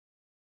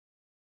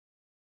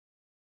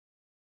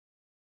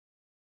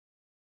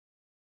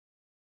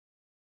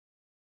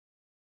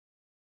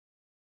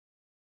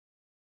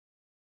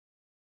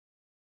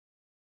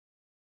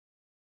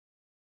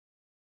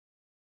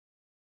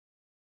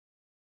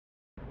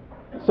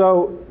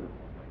So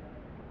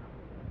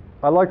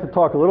I'd like to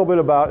talk a little bit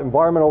about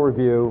environmental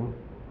review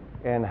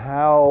and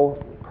how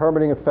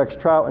permitting affects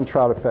trout and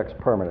trout affects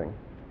permitting.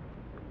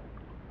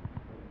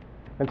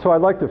 And so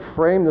I'd like to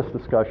frame this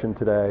discussion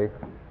today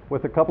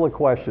with a couple of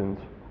questions.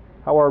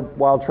 How are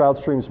wild trout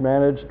streams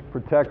managed,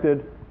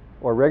 protected,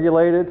 or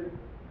regulated?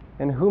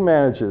 And who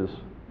manages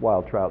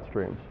wild trout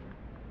streams?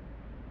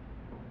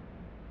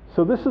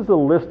 So this is the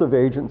list of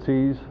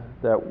agencies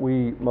that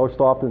we most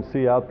often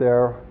see out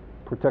there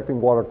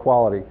protecting water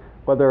quality.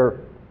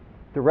 Whether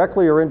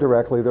directly or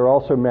indirectly, they're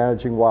also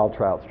managing wild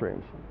trout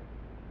streams.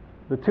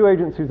 The two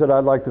agencies that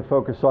I'd like to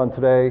focus on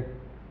today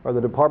are the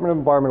Department of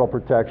Environmental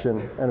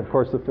Protection and, of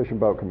course, the Fish and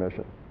Boat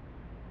Commission.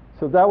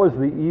 So that was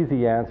the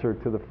easy answer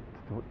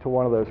to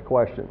one of those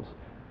questions.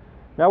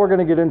 Now we're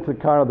going to get into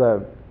kind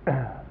of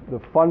the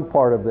fun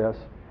part of this,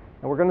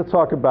 and we're going to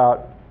talk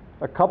about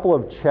a couple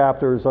of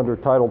chapters under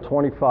Title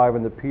 25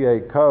 in the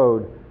PA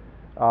Code,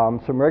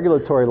 some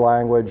regulatory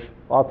language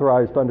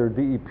authorized under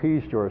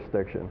DEP's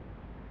jurisdiction.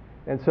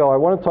 And so I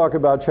want to talk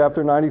about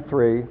Chapter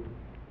 93,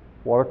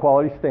 Water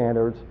Quality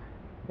Standards,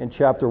 and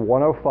Chapter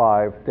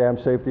 105, Dam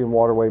Safety and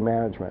Waterway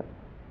Management.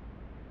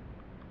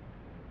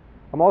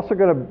 I'm also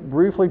going to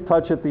briefly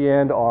touch at the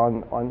end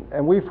on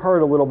and we've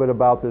heard a little bit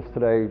about this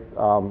today,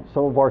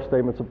 some of our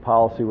statements of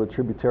policy with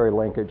tributary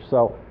linkage.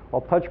 So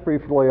I'll touch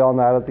briefly on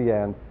that at the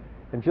end.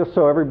 And just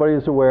so everybody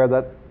is aware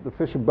that the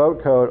Fish and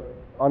Boat Code,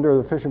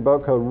 under the Fish and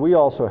Boat Code, we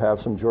also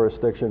have some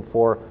jurisdiction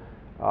for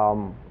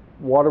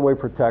waterway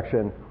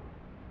protection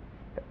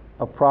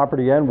of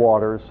property and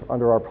waters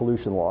under our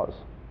pollution laws.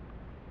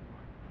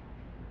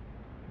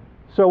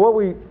 So what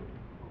we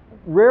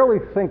rarely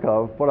think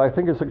of, but I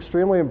think is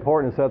extremely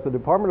important, is that the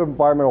Department of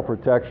Environmental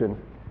Protection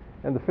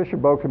and the Fish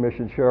and Boat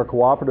Commission share a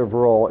cooperative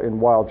role in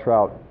wild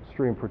trout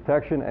stream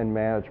protection and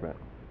management.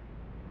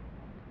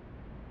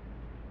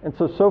 And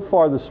so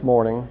far this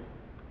morning,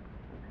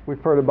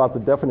 we've heard about the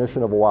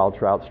definition of a wild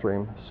trout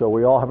stream, so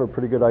we all have a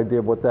pretty good idea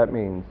of what that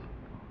means.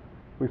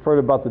 We've heard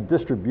about the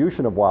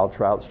distribution of wild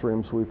trout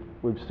streams.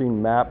 We've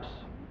seen maps.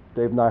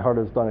 Dave Nyhart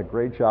has done a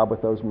great job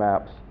with those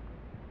maps.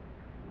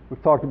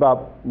 We've talked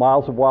about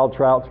miles of wild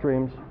trout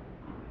streams,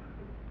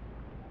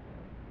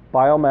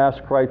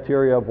 biomass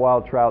criteria of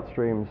wild trout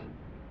streams.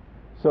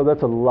 So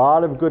that's a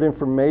lot of good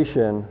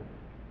information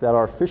that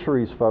our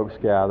fisheries folks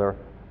gather,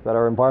 that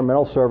our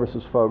environmental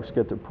services folks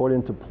get to put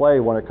into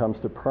play when it comes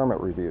to permit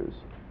reviews.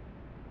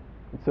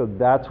 And so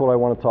that's what I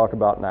want to talk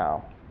about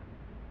now.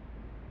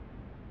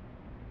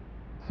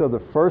 So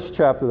the first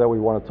chapter that we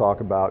want to talk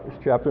about is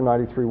Chapter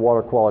 93,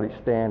 Water Quality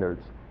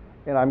Standards.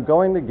 And I'm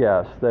going to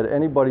guess that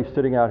anybody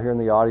sitting out here in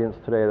the audience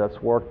today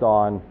that's worked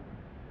on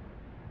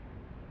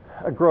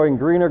a Growing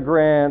Greener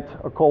grant,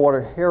 a Cold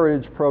Water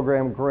Heritage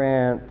Program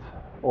grant,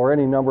 or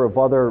any number of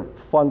other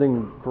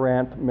funding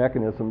grant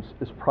mechanisms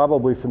is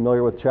probably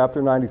familiar with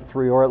Chapter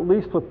 93, or at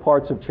least with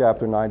parts of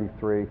Chapter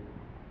 93,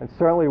 and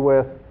certainly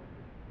with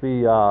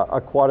the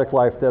aquatic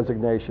life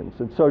designations.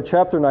 And so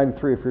Chapter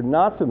 93, if you're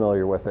not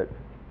familiar with it,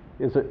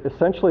 is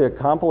essentially a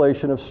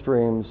compilation of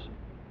streams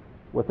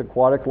with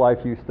aquatic life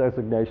use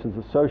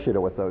designations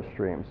associated with those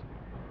streams.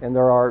 And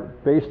there are,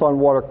 based on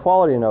water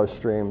quality in those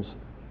streams,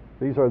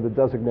 these are the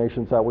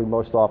designations that we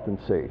most often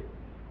see.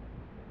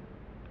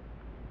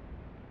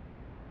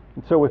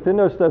 And so within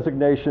those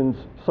designations,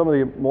 some of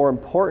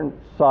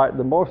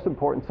the most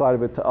important side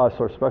of it to us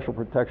are special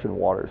protection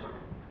waters.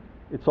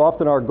 It's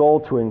often our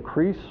goal to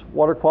increase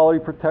water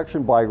quality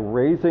protection by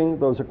raising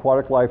those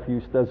aquatic life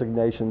use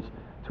designations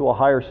to a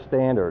higher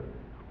standard,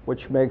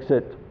 which makes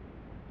it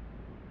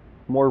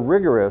more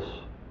rigorous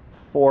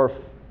for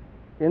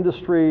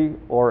industry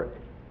or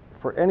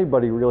for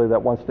anybody really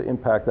that wants to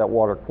impact that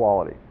water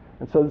quality.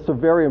 And so it's a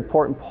very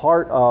important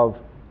part of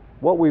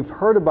what we've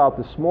heard about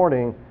this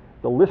morning,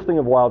 the listing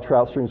of wild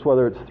trout streams,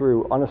 whether it's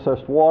through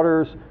unassessed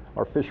waters,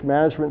 our fish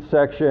management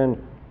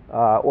section,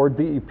 or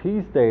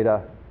DEP's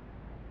data.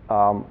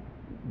 The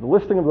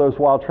listing of those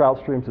wild trout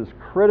streams is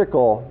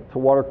critical to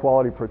water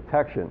quality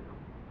protection.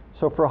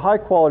 So for high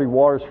quality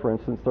waters, for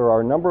instance, there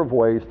are a number of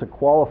ways to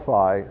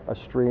qualify a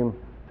stream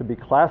to be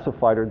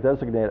classified or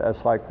designated as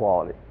high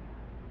quality.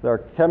 There are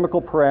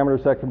chemical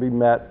parameters that can be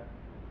met.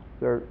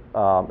 There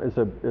is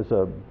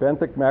a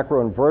benthic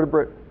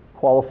macroinvertebrate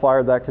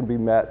qualifier that can be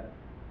met.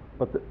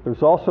 But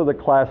there's also the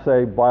Class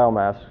A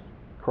biomass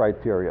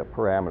criteria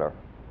parameter.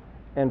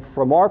 And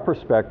from our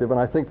perspective, and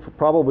I think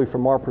probably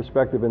from our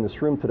perspective in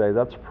this room today,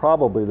 that's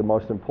probably the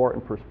most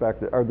important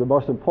perspective, or the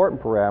most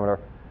important parameter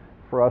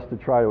for us to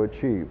try to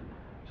achieve.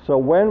 So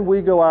when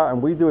we go out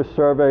and we do a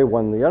survey,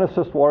 when the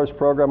Unassessed Waters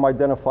Program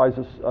identifies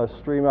a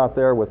stream out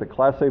there with a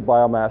Class A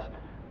biomass,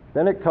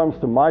 then it comes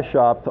to my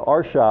shop, to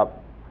our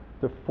shop,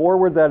 to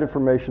forward that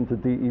information to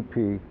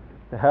DEP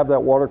to have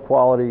that water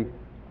quality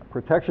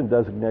protection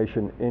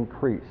designation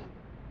increased.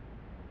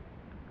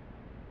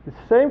 The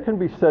same can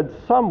be said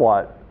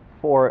somewhat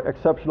for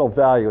exceptional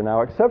value.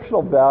 Now,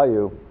 exceptional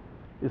value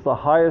is the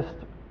highest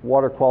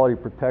water quality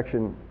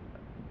protection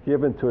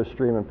given to a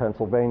stream in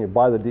Pennsylvania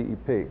by the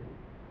DEP.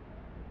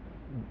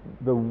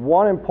 the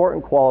one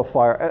important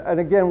qualifier, and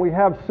again, we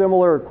have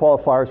similar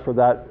qualifiers for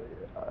that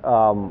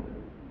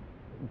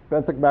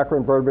benthic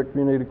macroinvertebrate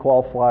community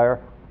qualifier.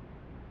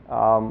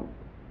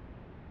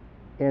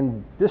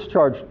 And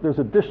discharge, there's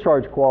a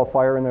discharge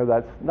qualifier in there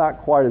that's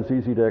not quite as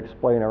easy to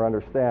explain or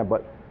understand,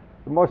 but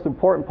the most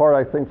important part,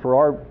 I think, for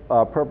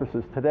our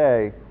purposes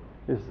today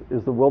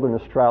is the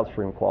wilderness trout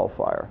stream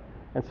qualifier.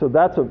 And so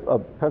that's a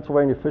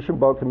Pennsylvania Fish and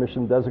Boat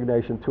Commission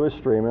designation to a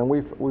stream, and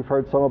we've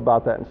heard some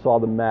about that and saw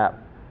the map.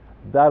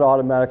 That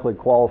automatically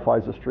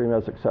qualifies the stream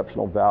as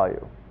exceptional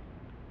value.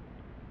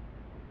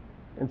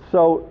 And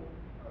so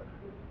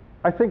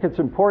I think it's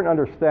important to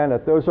understand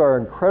that those are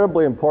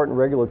incredibly important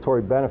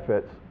regulatory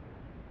benefits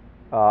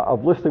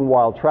of listing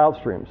wild trout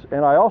streams.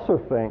 And I also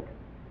think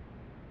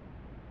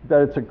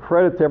that it's a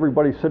credit to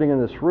everybody sitting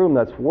in this room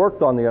that's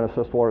worked on the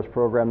unassessed waters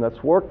program,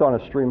 that's worked on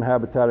a stream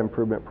habitat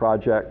improvement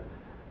project,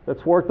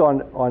 that's worked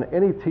on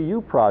any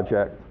TU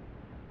project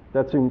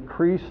that's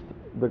increased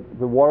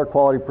the water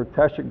quality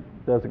protection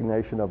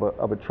designation of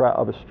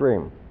a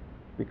stream,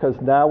 because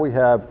now we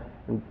have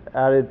an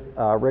added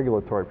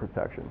regulatory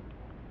protection.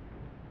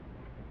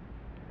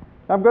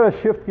 I'm going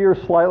to shift gears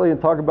slightly and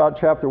talk about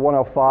Chapter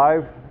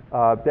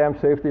 105, dam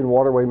safety and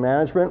waterway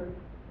management.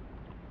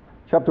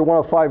 Chapter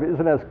 105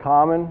 isn't as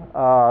common.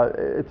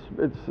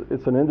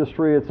 It's an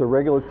industry, it's a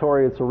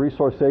regulatory, it's a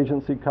resource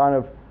agency kind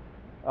of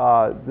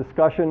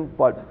discussion,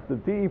 but the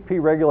DEP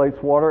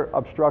regulates water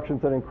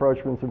obstructions and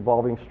encroachments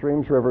involving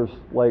streams, rivers,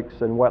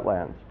 lakes, and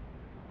wetlands.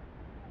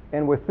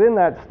 And within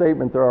that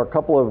statement, there are a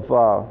couple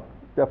of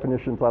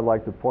definitions I'd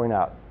like to point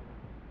out.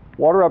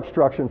 Water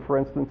obstruction, for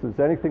instance, is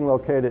anything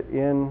located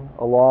in,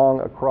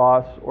 along,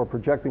 across, or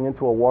projecting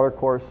into a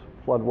watercourse,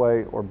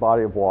 floodway, or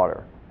body of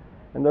water.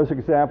 And those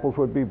examples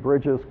would be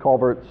bridges,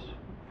 culverts,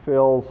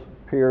 fills,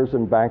 piers,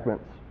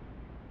 embankments.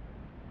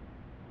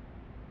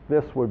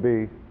 This would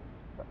be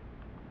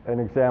an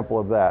example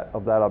of that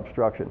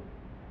obstruction.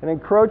 An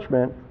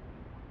encroachment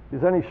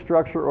is any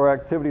structure or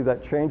activity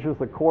that changes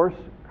the course,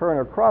 current,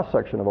 or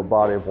cross-section of a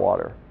body of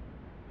water.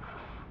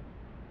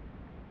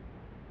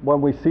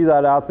 When we see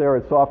that out there,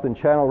 it's often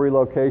channel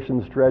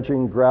relocations,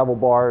 dredging, gravel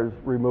bars,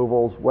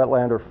 removals,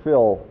 wetland or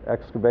fill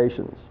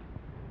excavations.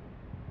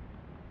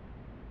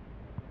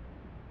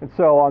 And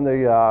so on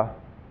the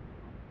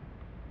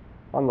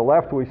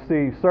left, we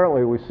see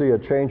a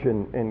change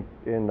in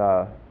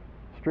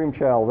stream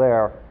channel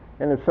there.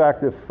 And in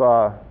fact, if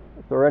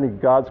there are any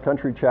God's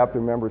Country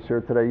chapter members here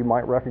today, you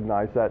might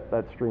recognize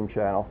that stream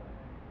channel.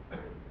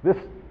 This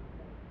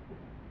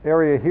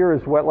area here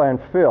is wetland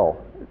fill.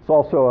 It's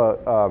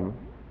also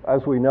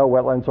as we know,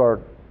 wetlands are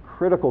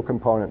critical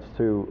components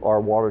to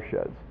our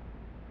watersheds.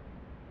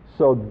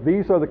 So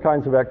these are the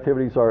kinds of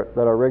activities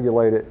that are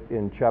regulated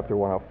in Chapter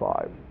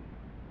 105.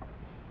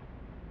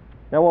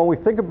 Now, when we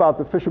think about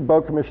the Fish and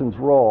Boat Commission's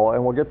role,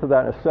 and we'll get to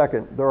that in a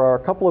second, there are a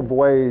couple of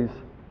ways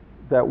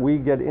that we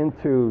get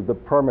into the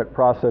permit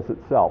process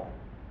itself.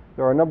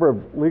 There are a number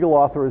of legal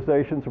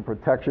authorizations and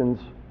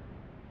protections,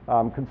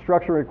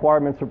 construction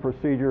requirements and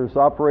procedures,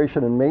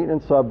 operation and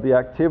maintenance of the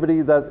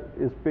activity that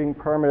is being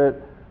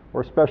permitted,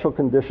 or special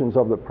conditions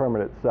of the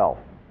permit itself.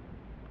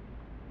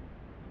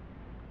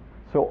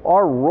 So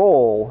our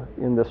role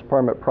in this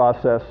permit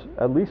process,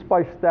 at least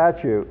by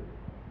statute,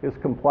 is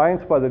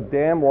compliance by the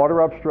dam,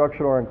 water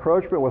obstruction, or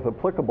encroachment with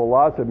applicable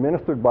laws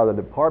administered by the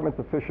Department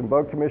of Fish and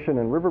Boat Commission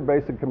and River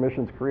Basin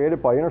Commissions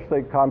created by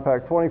Interstate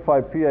Compact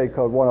 25 PA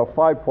Code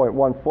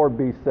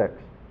 105.14B6.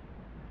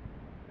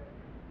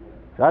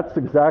 That's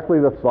exactly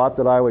the thought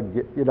that I would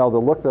get, the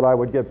look that I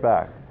would get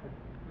back.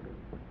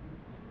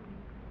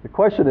 The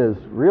question is,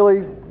 really,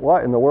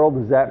 what in the world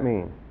does that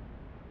mean?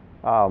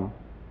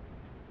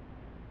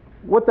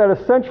 What that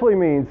essentially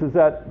means is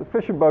that the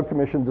Fish and Boat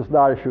Commission does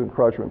not issue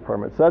encroachment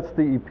permits. That's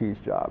DEP's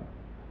job.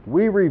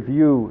 We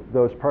review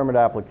those permit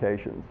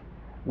applications.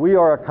 We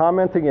are a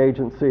commenting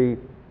agency.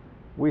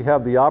 We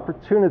have the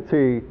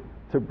opportunity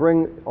to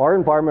bring our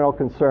environmental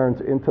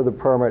concerns into the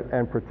permit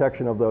and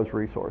protection of those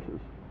resources.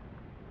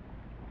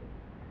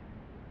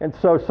 And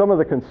so some of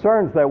the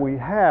concerns that we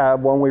have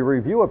when we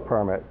review a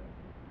permit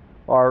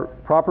are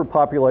proper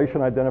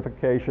population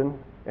identification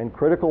and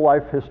critical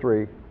life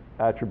history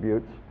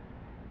attributes.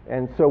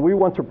 And so we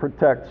want to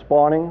protect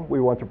spawning, we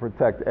want to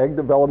protect egg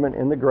development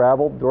in the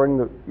gravel during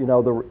the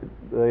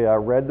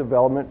red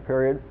development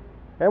period,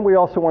 and we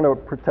also want to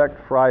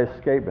protect fry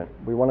escapement.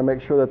 We want to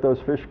make sure that those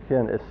fish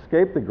can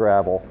escape the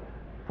gravel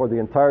for the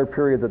entire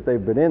period that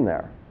they've been in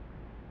there.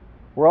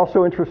 We're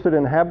also interested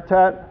in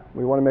habitat.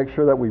 We want to make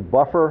sure that we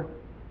buffer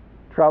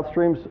trout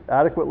streams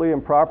adequately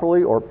and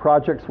properly, or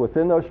projects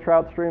within those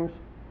trout streams.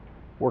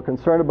 We're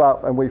concerned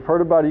about, and we've heard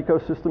about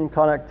ecosystem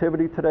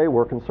connectivity today,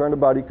 we're concerned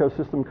about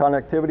ecosystem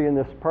connectivity in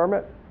this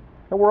permit.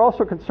 And we're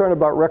also concerned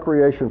about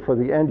recreation for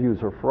the end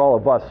user, for all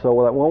of us,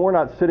 so that when we're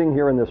not sitting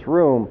here in this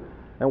room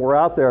and we're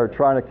out there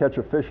trying to catch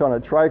a fish on a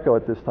trico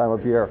at this time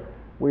of year,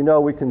 we know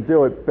we can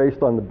do it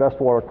based on the best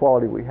water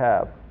quality we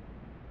have.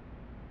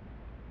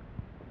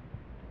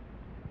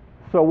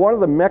 So one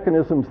of the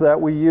mechanisms that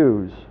we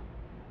use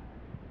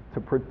to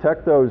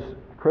protect those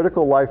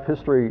critical life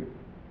history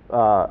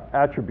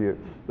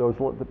attributes,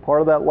 the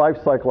part of that life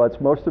cycle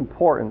that's most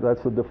important,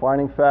 that's the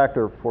defining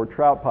factor for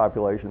trout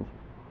populations,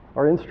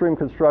 are in-stream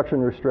construction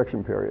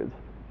restriction periods.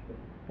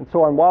 And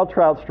so on wild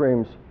trout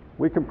streams,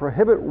 we can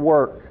prohibit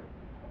work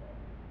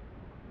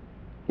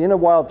in a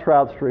wild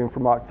trout stream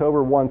from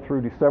October 1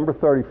 through December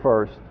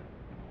 31st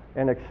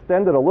and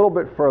extend it a little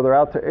bit further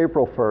out to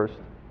April 1st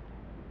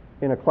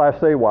in a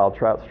Class A wild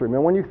trout stream.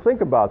 And when you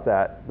think about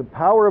that, the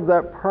power of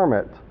that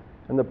permit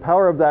and the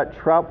power of that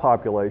trout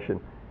population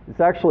is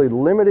actually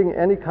limiting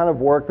any kind of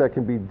work that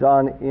can be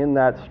done in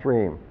that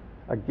stream.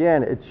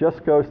 Again, it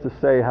just goes to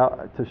say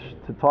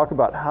to talk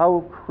about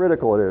how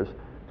critical it is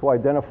to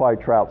identify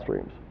trout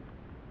streams.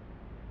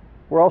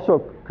 We're also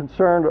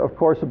concerned, of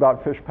course,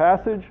 about fish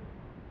passage,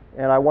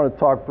 and I want to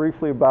talk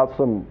briefly about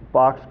some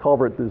box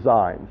culvert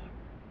designs.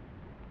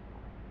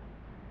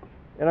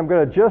 And I'm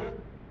going to just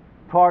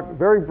talk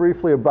very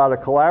briefly about a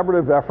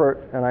collaborative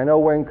effort, and I know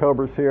Wayne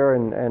Kober's here,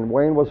 and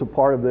Wayne was a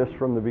part of this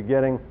from the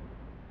beginning,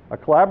 a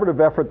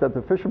collaborative effort that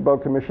the Fish and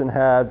Boat Commission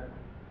had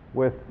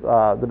with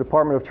the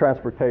Department of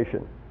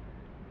Transportation.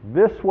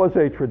 This was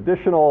a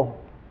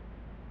traditional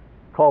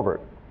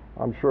culvert.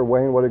 I'm sure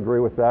Wayne would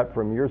agree with that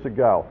from years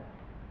ago.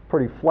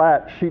 Pretty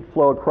flat sheet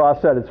flow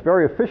across that. It's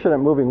very efficient at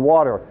moving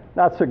water,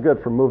 not so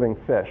good for moving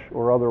fish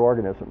or other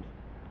organisms.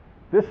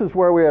 This is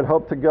where we had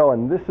hoped to go,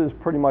 and this is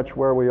pretty much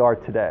where we are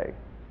today.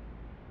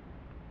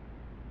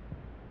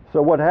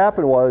 So what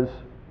happened was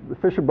the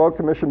Fish and Boat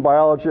Commission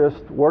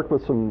biologists worked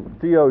with some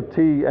DOT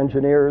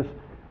engineers.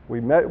 We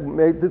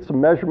did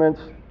some measurements,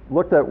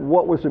 looked at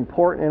what was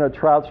important in a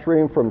trout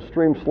stream, from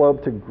stream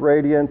slope to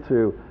gradient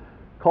to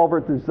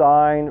culvert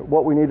design,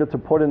 what we needed to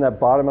put in that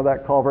bottom of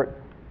that culvert,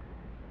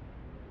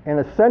 and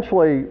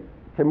essentially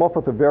came up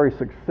with a very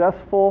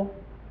successful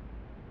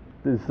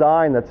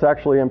design that's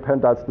actually in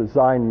PennDOT's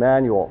design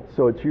manual.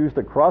 So it's used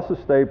across the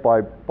state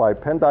by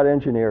PennDOT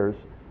engineers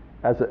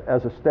as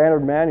a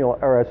standard manual,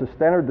 or as a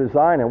standard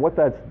design, and what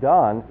that's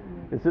done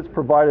is it's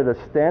provided a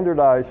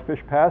standardized fish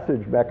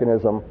passage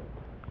mechanism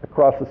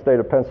across the state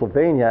of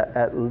Pennsylvania,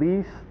 at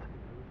least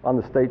on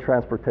the state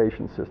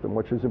transportation system,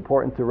 which is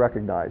important to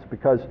recognize,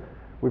 because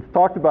we've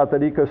talked about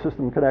that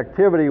ecosystem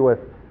connectivity with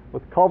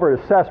culvert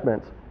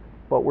assessments,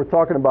 but we're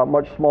talking about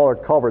much smaller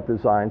culvert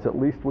designs. At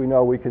least we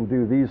know we can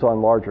do these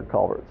on larger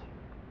culverts.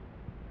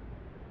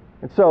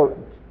 And so,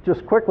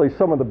 just quickly,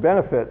 some of the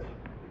benefits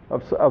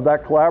of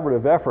that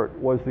collaborative effort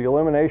was the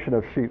elimination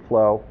of sheet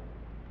flow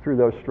through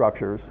those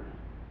structures,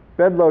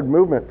 bed load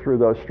movement through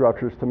those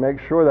structures to make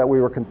sure that we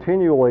were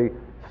continually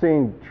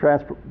seeing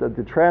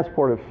the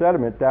transport of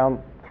sediment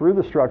down through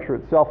the structure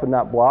itself and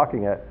not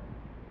blocking it,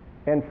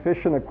 and fish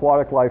and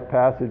aquatic life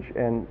passage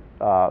and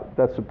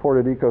that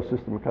supported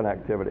ecosystem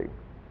connectivity.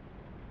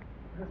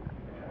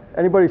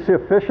 Anybody see a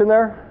fish in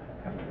there?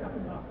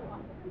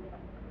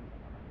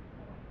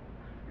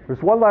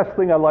 There's one last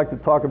thing I'd like to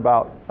talk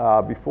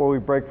about before we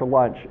break for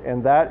lunch,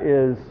 and that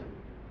is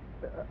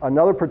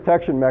another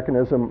protection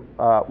mechanism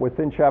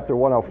within Chapter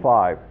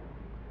 105.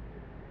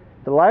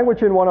 The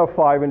language in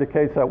 105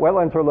 indicates that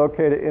wetlands are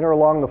located in or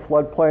along the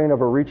floodplain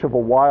of a reach of a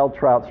wild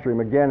trout stream.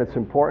 Again, it's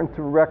important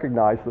to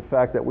recognize the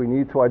fact that we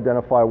need to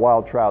identify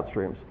wild trout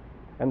streams.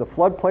 And the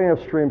floodplain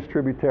of streams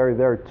tributary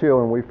there too,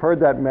 and we've heard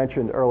that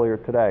mentioned earlier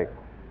today.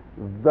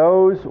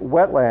 Those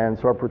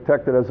wetlands are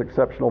protected as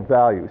exceptional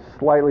value,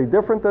 slightly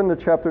different than the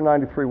Chapter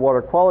 93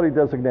 water quality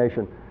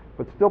designation,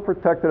 but still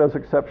protected as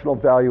exceptional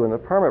value in the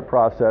permit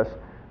process,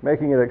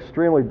 making it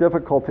extremely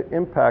difficult to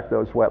impact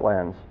those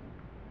wetlands.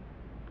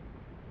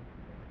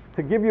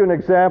 To give you an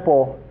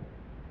example,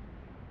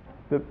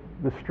 the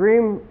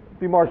stream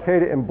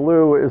demarcated in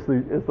blue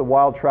is the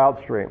wild trout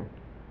stream.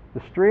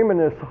 The stream in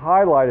this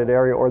highlighted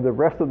area, or the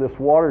rest of this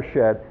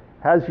watershed,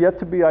 has yet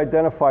to be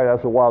identified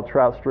as a wild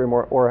trout stream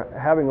or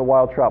having a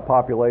wild trout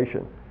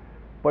population.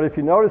 But if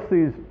you notice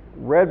these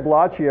red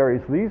blotchy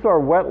areas, these are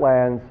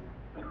wetlands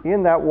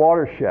in that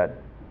watershed.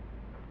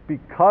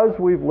 Because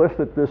we've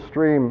listed this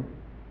stream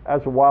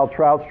as a wild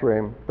trout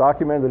stream,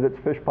 documented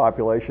its fish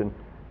population,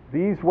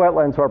 these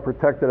wetlands are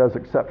protected as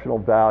exceptional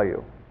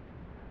value.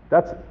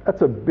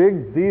 That's a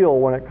big deal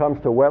when it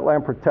comes to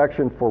wetland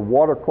protection for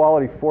water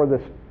quality for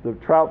the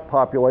trout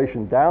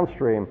population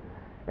downstream,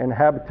 and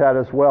habitat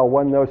as well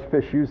when those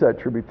fish use that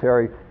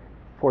tributary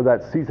for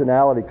that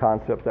seasonality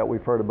concept that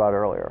we've heard about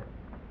earlier.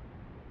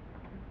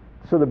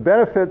 So the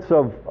benefits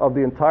of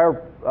the entire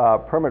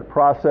permit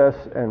process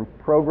and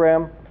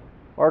program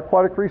are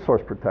aquatic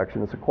resource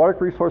protection. It's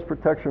aquatic resource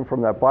protection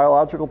from that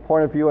biological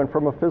point of view and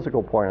from a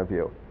physical point of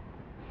view.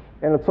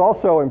 And it's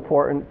also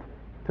important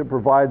to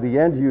provide the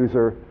end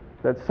user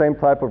that same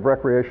type of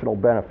recreational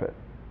benefit.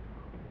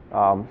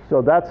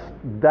 So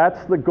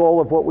that's the goal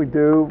of what we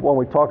do when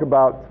we talk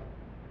about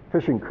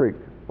Fishing Creek,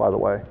 by the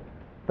way.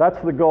 That's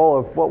the goal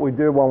of what we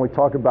do when we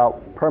talk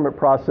about permit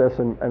process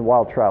and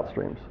wild trout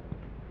streams.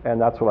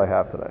 And that's what I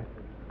have today.